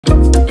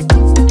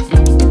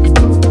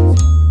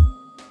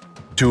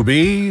To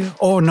be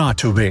or not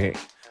to be?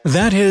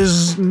 That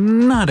is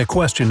not a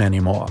question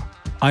anymore.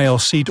 Aisle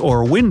seat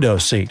or window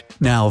seat,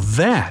 now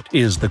that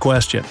is the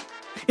question.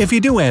 If you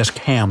do ask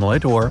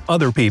Hamlet or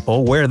other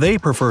people where they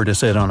prefer to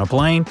sit on a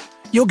plane,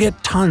 you'll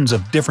get tons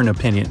of different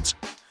opinions.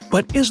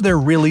 But is there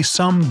really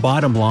some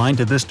bottom line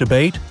to this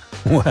debate?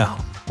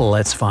 Well,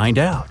 let's find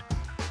out.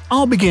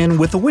 I'll begin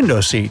with the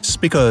window seats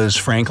because,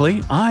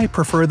 frankly, I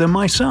prefer them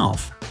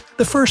myself.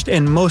 The first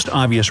and most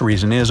obvious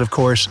reason is, of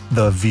course,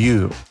 the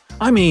view.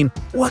 I mean,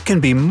 what can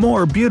be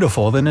more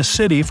beautiful than a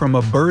city from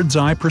a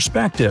bird's-eye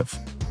perspective?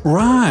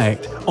 Right,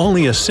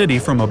 only a city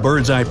from a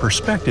bird's-eye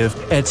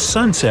perspective at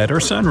sunset or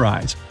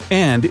sunrise.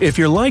 And if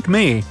you're like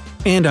me,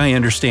 and I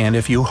understand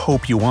if you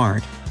hope you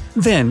aren't,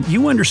 then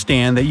you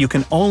understand that you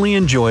can only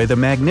enjoy the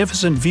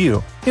magnificent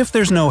view if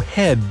there's no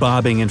head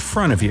bobbing in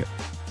front of you.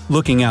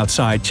 Looking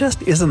outside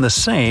just isn't the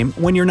same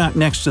when you're not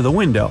next to the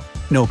window,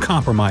 no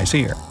compromise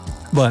here.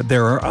 But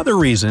there are other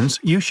reasons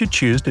you should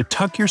choose to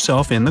tuck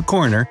yourself in the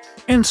corner,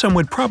 and some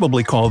would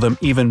probably call them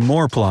even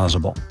more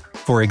plausible.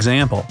 For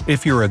example,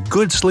 if you're a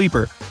good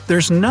sleeper,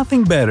 there's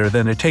nothing better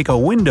than to take a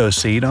window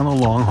seat on a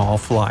long-haul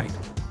flight.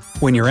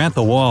 When you're at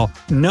the wall,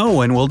 no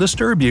one will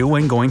disturb you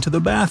when going to the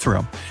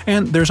bathroom,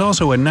 and there's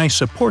also a nice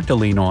support to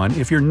lean on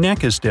if your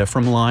neck is stiff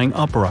from lying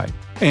upright.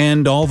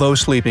 And although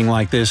sleeping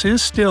like this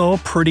is still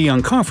pretty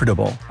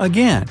uncomfortable,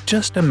 again,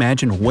 just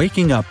imagine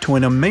waking up to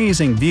an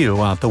amazing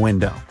view out the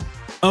window.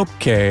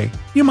 Okay,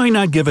 you might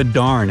not give a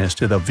darn as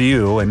to the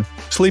view, and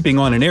sleeping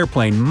on an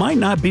airplane might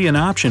not be an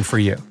option for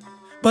you.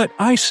 But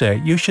I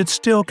say you should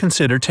still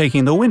consider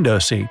taking the window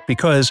seat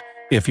because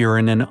if you're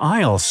in an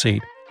aisle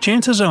seat,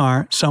 chances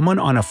are someone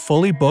on a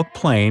fully booked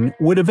plane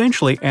would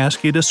eventually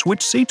ask you to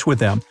switch seats with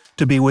them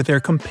to be with their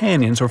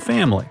companions or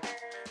family.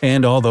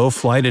 And although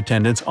flight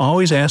attendants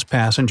always ask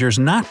passengers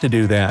not to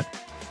do that,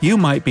 you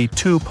might be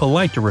too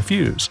polite to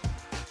refuse.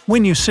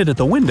 When you sit at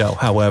the window,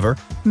 however,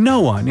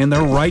 no one in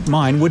their right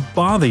mind would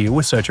bother you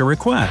with such a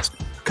request.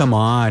 Come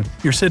on,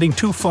 you're sitting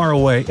too far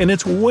away and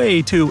it's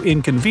way too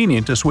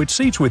inconvenient to switch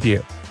seats with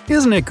you.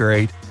 Isn't it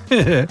great?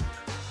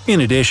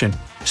 In addition,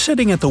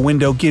 sitting at the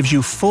window gives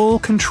you full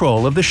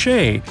control of the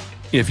shade.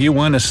 If you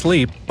want to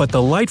sleep, but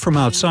the light from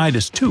outside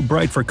is too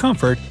bright for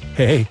comfort,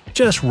 hey,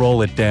 just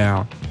roll it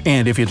down.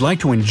 And if you'd like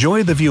to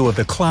enjoy the view of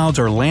the clouds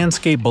or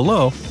landscape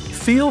below,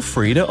 feel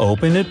free to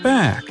open it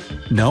back.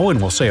 No one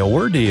will say a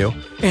word to you,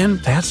 and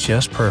that's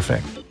just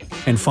perfect.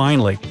 And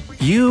finally,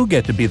 you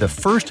get to be the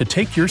first to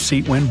take your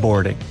seat when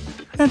boarding.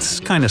 That's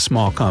kind of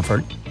small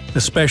comfort,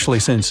 especially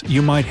since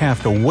you might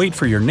have to wait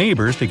for your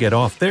neighbors to get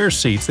off their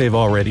seats they've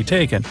already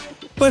taken.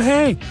 But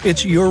hey,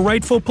 it's your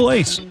rightful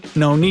place.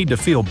 No need to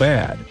feel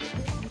bad.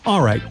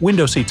 Alright,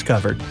 window seats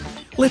covered.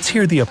 Let's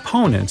hear the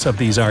opponents of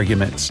these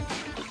arguments.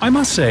 I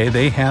must say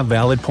they have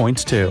valid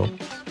points too.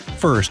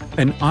 First,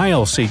 an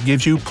aisle seat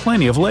gives you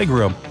plenty of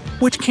legroom,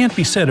 which can't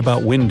be said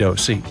about window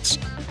seats.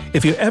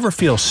 If you ever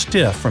feel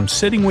stiff from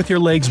sitting with your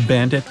legs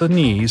bent at the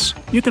knees,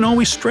 you can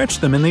always stretch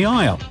them in the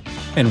aisle.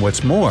 And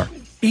what's more,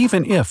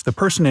 even if the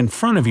person in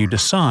front of you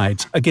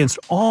decides, against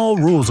all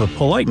rules of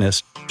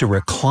politeness, to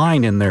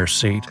recline in their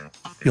seat,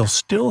 you'll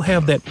still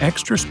have that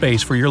extra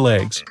space for your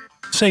legs.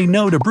 Say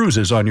no to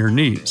bruises on your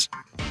knees.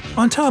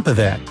 On top of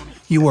that,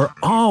 you are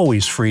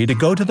always free to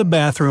go to the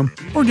bathroom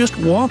or just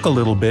walk a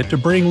little bit to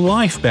bring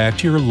life back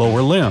to your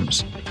lower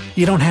limbs.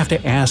 You don't have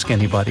to ask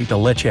anybody to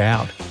let you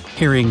out,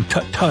 hearing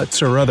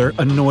tut-tuts or other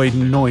annoyed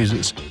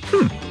noises.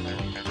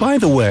 By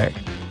the way,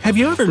 have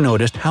you ever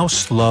noticed how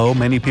slow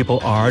many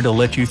people are to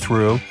let you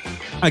through?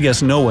 I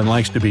guess no one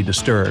likes to be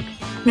disturbed.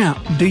 Now,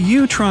 do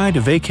you try to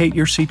vacate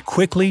your seat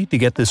quickly to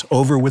get this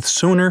over with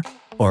sooner,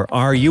 or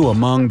are you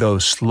among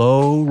those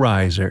slow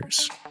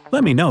risers?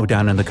 Let me know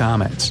down in the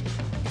comments.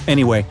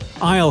 Anyway,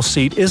 aisle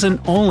seat isn't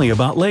only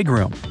about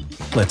legroom.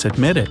 Let's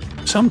admit it,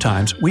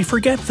 sometimes we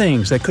forget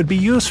things that could be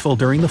useful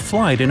during the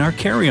flight in our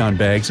carry-on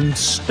bags and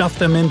stuff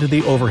them into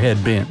the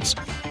overhead bins.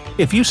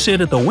 If you sit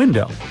at the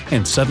window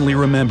and suddenly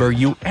remember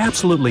you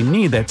absolutely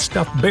need that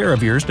stuffed bear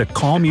of yours to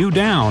calm you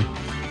down,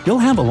 you'll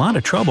have a lot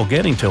of trouble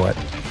getting to it,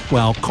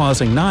 while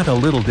causing not a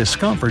little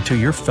discomfort to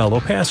your fellow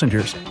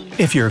passengers.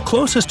 If you're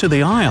closest to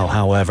the aisle,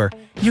 however,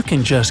 you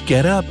can just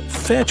get up,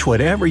 fetch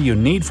whatever you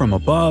need from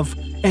above,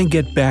 and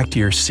get back to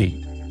your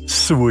seat.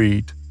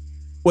 Sweet.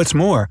 What's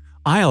more,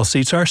 aisle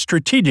seats are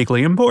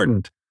strategically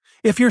important.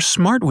 If you're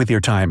smart with your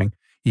timing,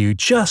 you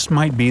just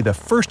might be the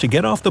first to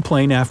get off the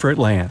plane after it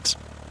lands.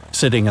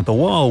 Sitting at the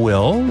wall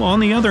will, on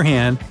the other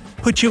hand,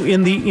 put you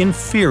in the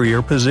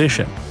inferior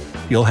position.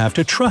 You'll have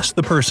to trust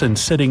the person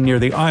sitting near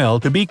the aisle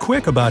to be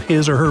quick about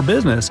his or her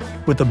business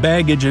with the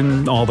baggage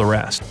and all the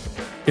rest.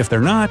 If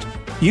they're not,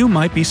 you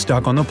might be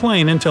stuck on the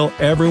plane until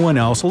everyone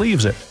else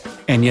leaves it.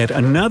 And yet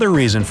another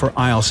reason for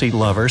aisle seat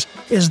lovers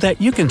is that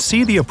you can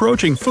see the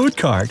approaching food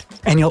cart,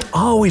 and you'll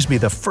always be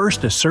the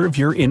first to serve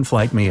your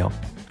in-flight meal.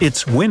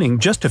 It's winning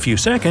just a few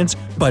seconds,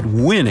 but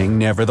winning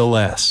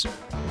nevertheless.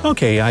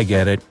 Okay, I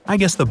get it. I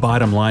guess the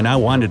bottom line I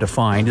wanted to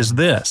find is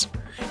this.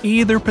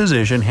 Either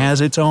position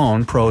has its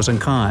own pros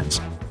and cons.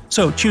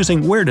 So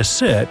choosing where to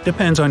sit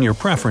depends on your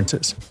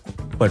preferences.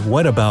 But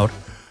what about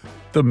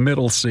The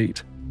middle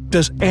seat.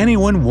 Does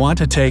anyone want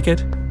to take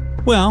it?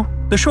 Well,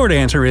 the short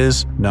answer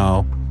is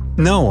no.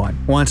 No one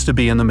wants to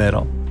be in the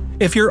middle.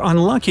 If you're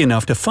unlucky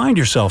enough to find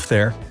yourself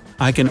there,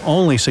 I can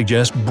only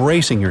suggest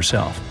bracing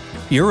yourself.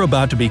 You're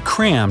about to be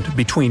crammed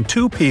between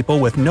two people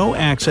with no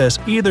access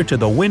either to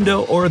the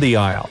window or the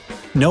aisle,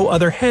 no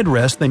other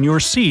headrest than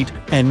your seat,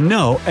 and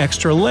no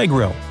extra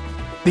legroom.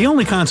 The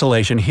only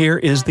consolation here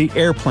is the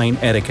airplane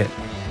etiquette.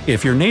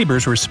 If your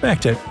neighbors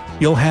respect it,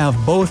 you'll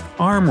have both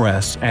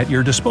armrests at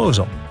your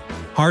disposal.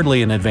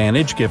 Hardly an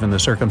advantage given the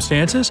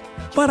circumstances,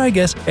 but I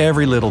guess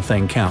every little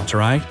thing counts,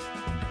 right?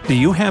 Do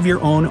you have your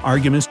own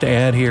arguments to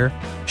add here?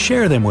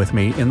 Share them with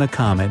me in the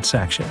comment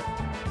section.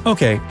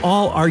 Okay,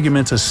 all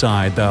arguments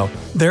aside though,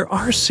 there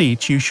are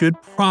seats you should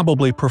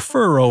probably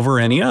prefer over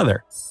any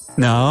other.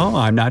 No,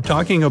 I'm not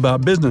talking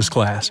about business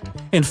class.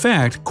 In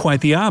fact,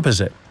 quite the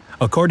opposite.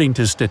 According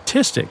to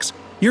statistics,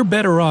 you're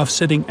better off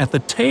sitting at the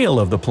tail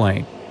of the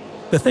plane.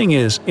 The thing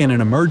is, in an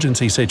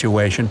emergency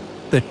situation,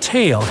 the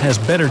tail has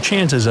better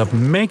chances of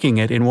making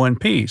it in one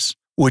piece,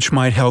 which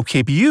might help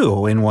keep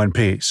you in one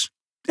piece.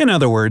 In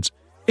other words,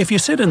 if you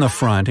sit in the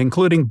front,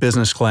 including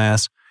business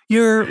class,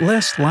 you're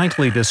less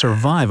likely to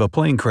survive a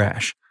plane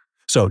crash.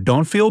 So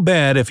don't feel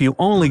bad if you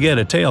only get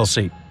a tail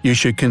seat. You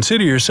should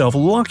consider yourself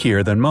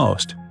luckier than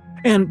most.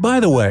 And by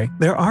the way,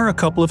 there are a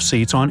couple of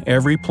seats on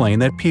every plane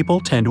that people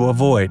tend to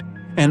avoid,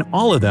 and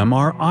all of them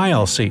are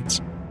aisle seats.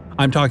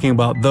 I'm talking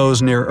about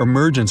those near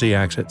emergency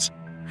exits.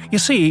 You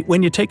see,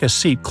 when you take a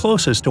seat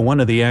closest to one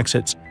of the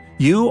exits,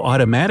 you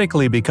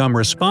automatically become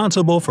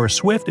responsible for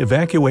swift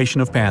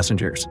evacuation of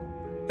passengers.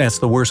 That's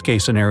the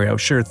worst-case scenario,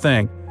 sure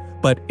thing.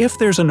 But if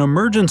there's an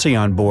emergency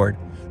on board,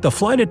 the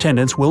flight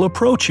attendants will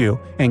approach you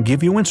and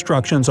give you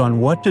instructions on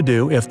what to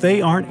do if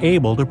they aren't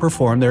able to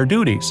perform their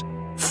duties.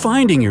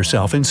 Finding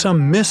yourself in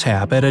some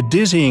mishap at a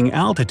dizzying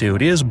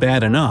altitude is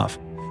bad enough,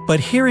 but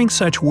hearing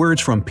such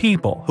words from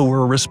people who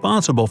are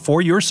responsible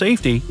for your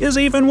safety is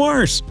even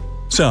worse.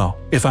 So,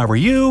 if I were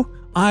you,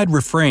 I'd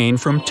refrain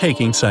from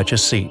taking such a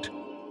seat.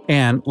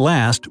 And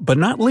last but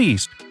not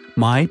least,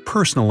 my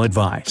personal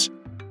advice.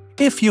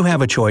 If you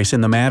have a choice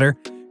in the matter,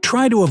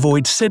 try to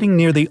avoid sitting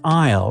near the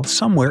aisle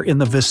somewhere in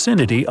the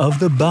vicinity of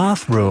the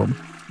bathroom,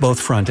 both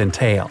front and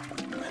tail.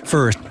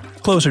 First,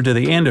 closer to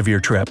the end of your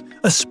trip,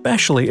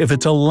 especially if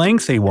it's a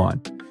lengthy one,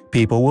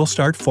 people will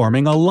start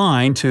forming a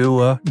line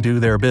to do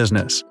their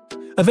business.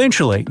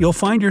 Eventually, you'll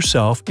find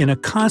yourself in a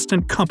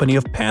constant company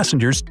of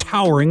passengers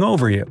towering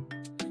over you.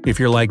 If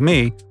you're like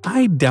me,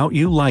 I doubt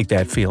you like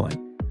that feeling.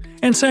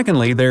 And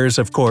secondly, there's,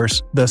 of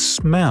course, the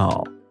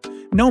smell.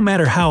 No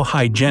matter how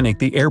hygienic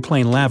the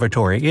airplane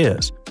lavatory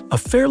is, a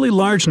fairly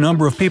large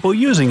number of people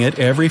using it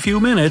every few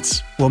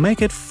minutes will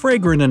make it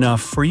fragrant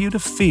enough for you to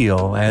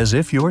feel as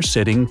if you're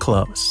sitting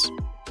close.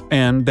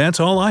 And that's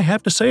all I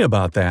have to say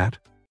about that.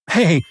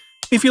 Hey,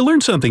 if you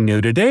learned something new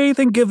today,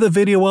 then give the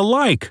video a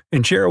like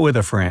and share it with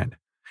a friend.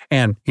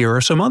 And here are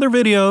some other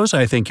videos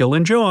I think you'll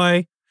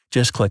enjoy.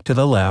 Just click to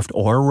the left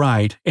or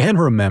right, and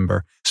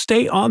remember,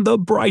 stay on the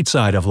bright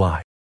side of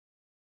life.